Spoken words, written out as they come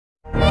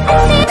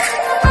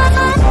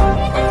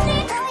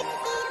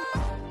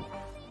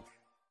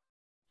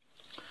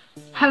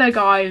Hello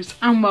guys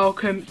and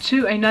welcome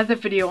to another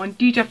video on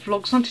DJ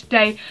Vlogs. And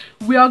today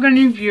we are going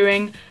to be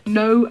reviewing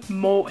No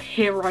More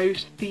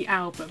Heroes, the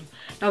album.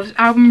 Now this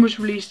album was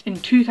released in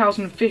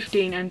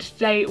 2015 and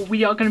today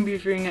we are going to be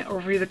reviewing it,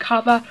 review the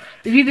cover,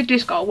 review the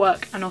disc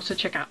artwork and also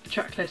check out the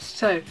track list.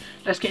 So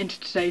let's get into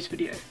today's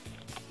video.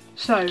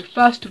 So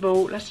first of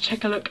all, let's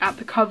take a look at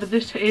the cover.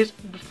 This is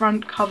the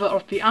front cover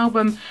of the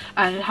album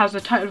and it has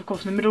the title of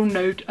course in the middle,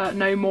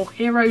 No More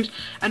Heroes,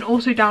 and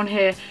also down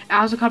here it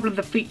has a couple of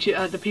the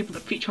people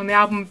that feature on the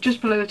album.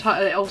 Just below the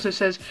title it also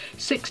says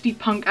 60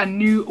 punk and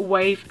new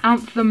wave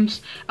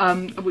anthems,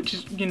 which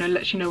is, you know,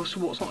 lets you know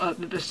what's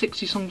the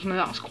 60 songs on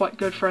there. That's quite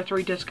good for a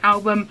 3-disc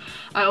album.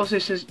 It also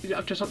says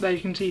just up there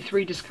you can see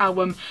 3-disc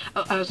album.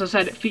 As I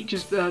said, it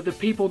features the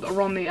people that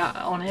are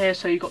on here.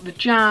 So you've got the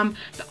Jam,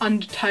 the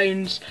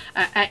Undertones,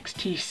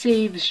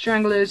 XTC, the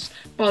Stranglers,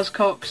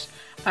 Buzzcocks,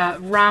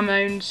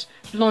 Ramones,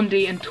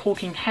 Blondie and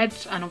Talking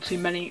Heads, and obviously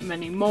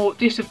many more.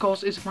 This of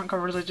course is the front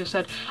cover, as I just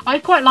said. I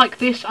quite like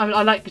this.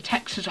 I like the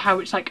text as how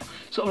it's like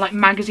sort of like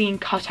magazine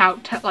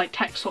cutout like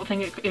text sort of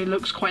thing. It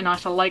looks quite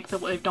nice. I like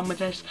what they've done with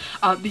this.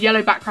 The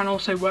yellow background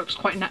also works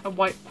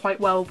quite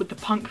well with the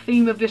punk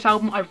theme of this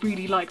album. I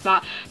really like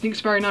that. I think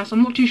it's very nice.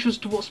 I'm not too sure as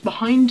to what's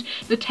behind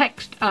the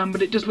text,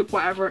 but it does look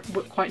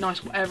quite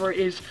nice whatever it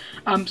is.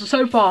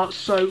 So far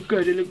so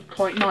good. It looks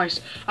quite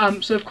nice.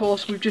 So of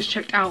course we've just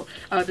checked out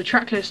the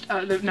track list.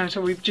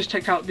 We've just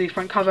checked out the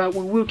front cover.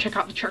 We will check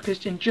out the track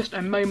list in just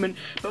a moment,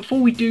 but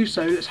before we do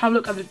so, let's have a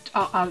look at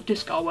the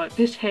disc artwork.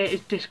 This here is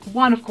disc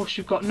 1. Of course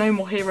you've got No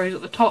More Heroes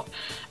at the top,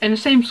 and the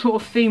same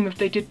sort of theme as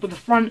they did with the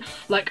front,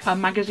 like a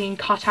magazine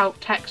cutout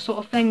text sort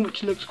of thing,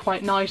 which looks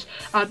quite nice.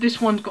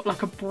 This one's got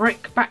like a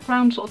brick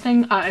background sort of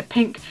thing, a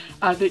pink,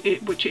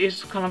 which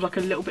is kind of like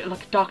a little bit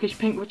like a darkish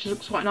pink, which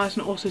looks quite nice,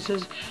 and it also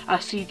says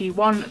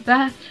CD1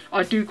 there.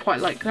 I do quite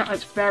like that.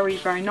 It's very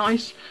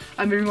nice.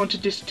 Moving on to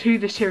disc 2.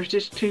 This here is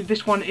disc 2.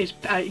 This one is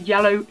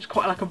yellow. It's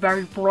quite like a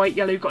very bright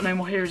yellow. You've got No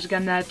More Heroes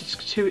again there.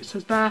 Disc 2 it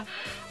says there.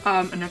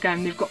 And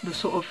again they've got the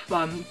sort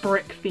of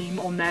brick theme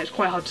on there. It's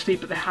quite hard to see,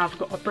 but they have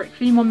got a brick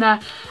theme on there.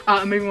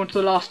 And moving on to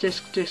the last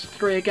disc, disc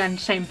 3, again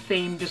same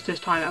theme, just this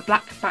time a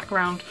black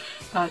background,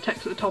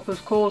 text at the top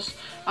of course.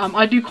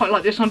 I do quite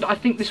like this one. I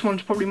think this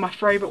one's probably my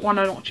favourite one.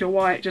 I'm not sure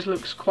why. It just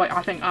looks quite,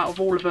 I think out of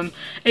all of them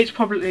it's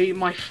probably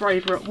my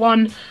favourite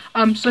one.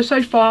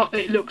 So far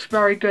it looks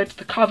very good.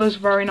 The cover's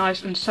very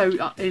nice, and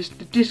so is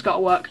the disc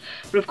artwork,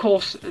 but of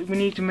course we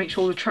need to make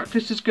sure the track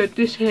list is good.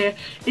 This here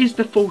is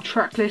the full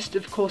track list.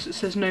 Of course it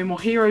says No More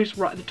Heroes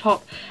right at the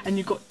top, and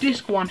you've got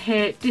disc 1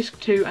 here, disc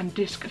 2 and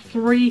disc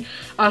 3.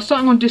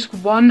 Starting on disc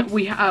 1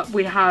 we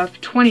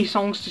have 20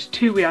 songs, disc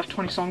 2 we have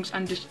 20 songs,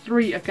 and disc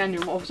 3 again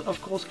you'll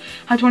of course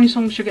have 20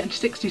 songs. You're getting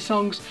 60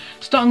 songs.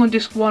 Starting on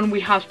disc 1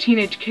 we have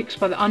Teenage Kicks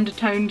by the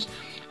Undertones.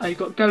 You've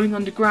got Going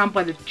Underground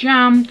by the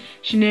Jam.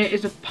 Chenier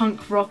is a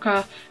Punk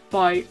Rocker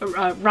by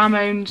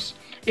Ramones.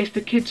 If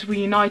the Kids Were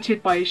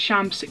United by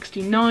Sham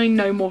 69.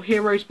 No More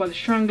Heroes by the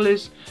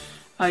Stranglers.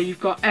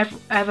 You've got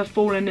Ever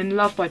Fallen in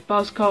Love by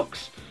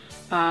Buzzcocks.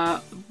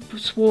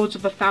 Swords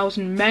of a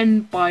Thousand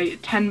Men by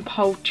 10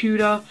 Pole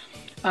Tudor.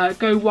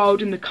 Go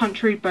Wild in the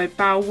Country by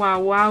Bow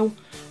Wow Wow.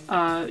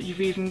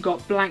 You've even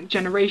got Blank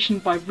Generation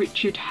by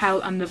Richard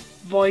Hell and the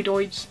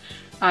Voidoids.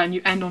 And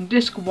you end on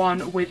disc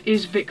 1 with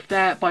Is Vic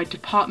There by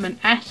Department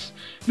S.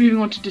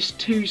 Moving on to disc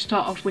 2,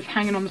 start off with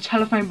Hanging on the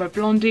Telephone by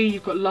Blondie.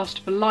 You've got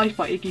Lust for Life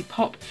by Iggy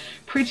Pop.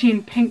 Pretty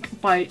in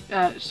Pink by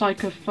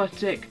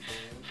Psychophotic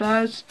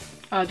Furs.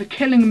 The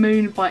Killing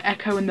Moon by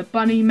Echo and the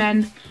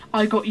Bunnymen.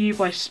 I Got You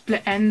by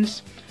Split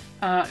Ends.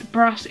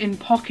 Brass in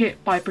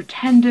Pocket by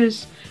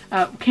Pretenders.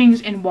 Kings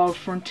in Wild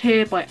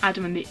Frontier by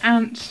Adam and the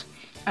Ants.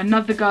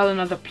 Another Girl,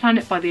 Another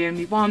Planet by The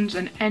Only Ones,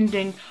 and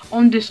ending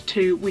on disc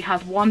 2 we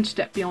have One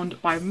Step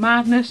Beyond by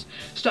Madness.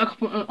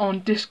 Starting up on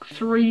disc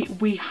 3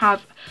 we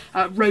have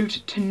Road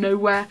to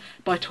Nowhere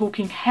by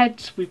Talking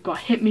Heads. We've got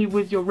Hit Me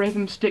With Your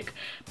Rhythm Stick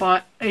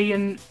by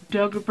Ian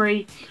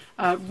Duggery.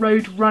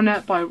 Road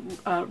Runner by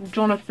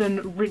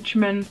Jonathan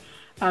Richman.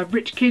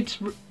 Rich Kids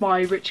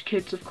by Rich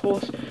Kids of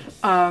course.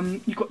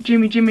 You've got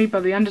Jimmy Jimmy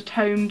by the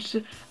Undertones.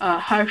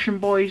 Hersham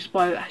Boys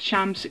by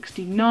Sham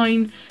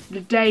 69. The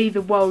Day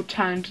the World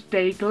Turned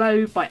Day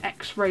Glow by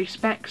X-Ray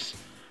Specs.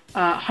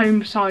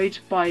 Homicide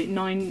by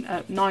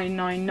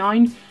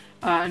 999.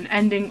 And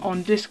ending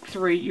on disc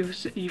 3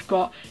 you've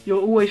got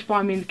You'll Always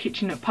Find Me in the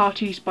Kitchen at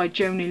Parties by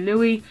Joni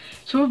Louie.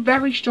 So a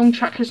very strong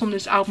track list on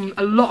this album.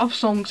 A lot of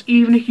songs,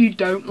 even if you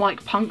don't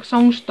like punk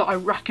songs, that I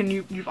reckon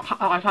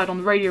I've had on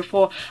the radio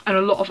before, and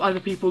a lot of other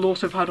people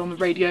also have had on the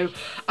radio.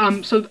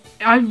 So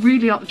I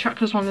really like the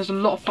track list one. There's a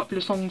lot of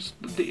popular songs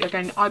that,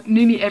 again,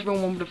 nearly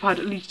everyone would have had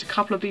at least a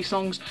couple of these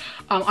songs.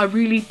 I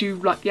really do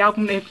like the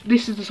album. If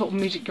this is the sort of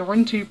music you're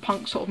into,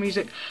 punk sort of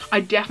music,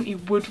 I definitely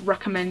would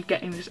recommend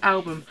getting this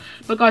album.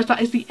 But guys,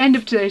 that is the end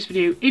of today's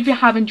video. If you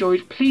have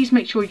enjoyed, please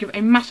make sure you give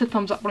a massive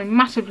thumbs up, but I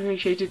massively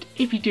appreciate it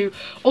if you do.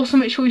 Also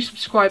make sure you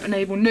subscribe and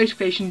enable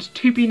notifications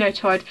to be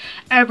notified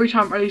every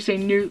time I release a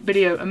new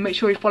video, and make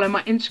sure you follow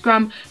my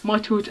Instagram, my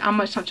Twitter and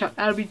my Snapchat.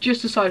 That'll be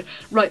just aside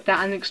right there,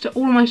 and links to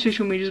all of my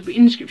social medias will be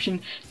in the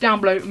description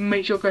down below.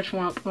 Make sure you go to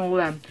one up on all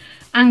of them.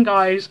 And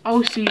guys,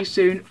 I'll see you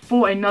soon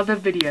for another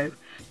video.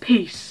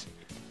 Peace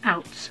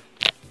out.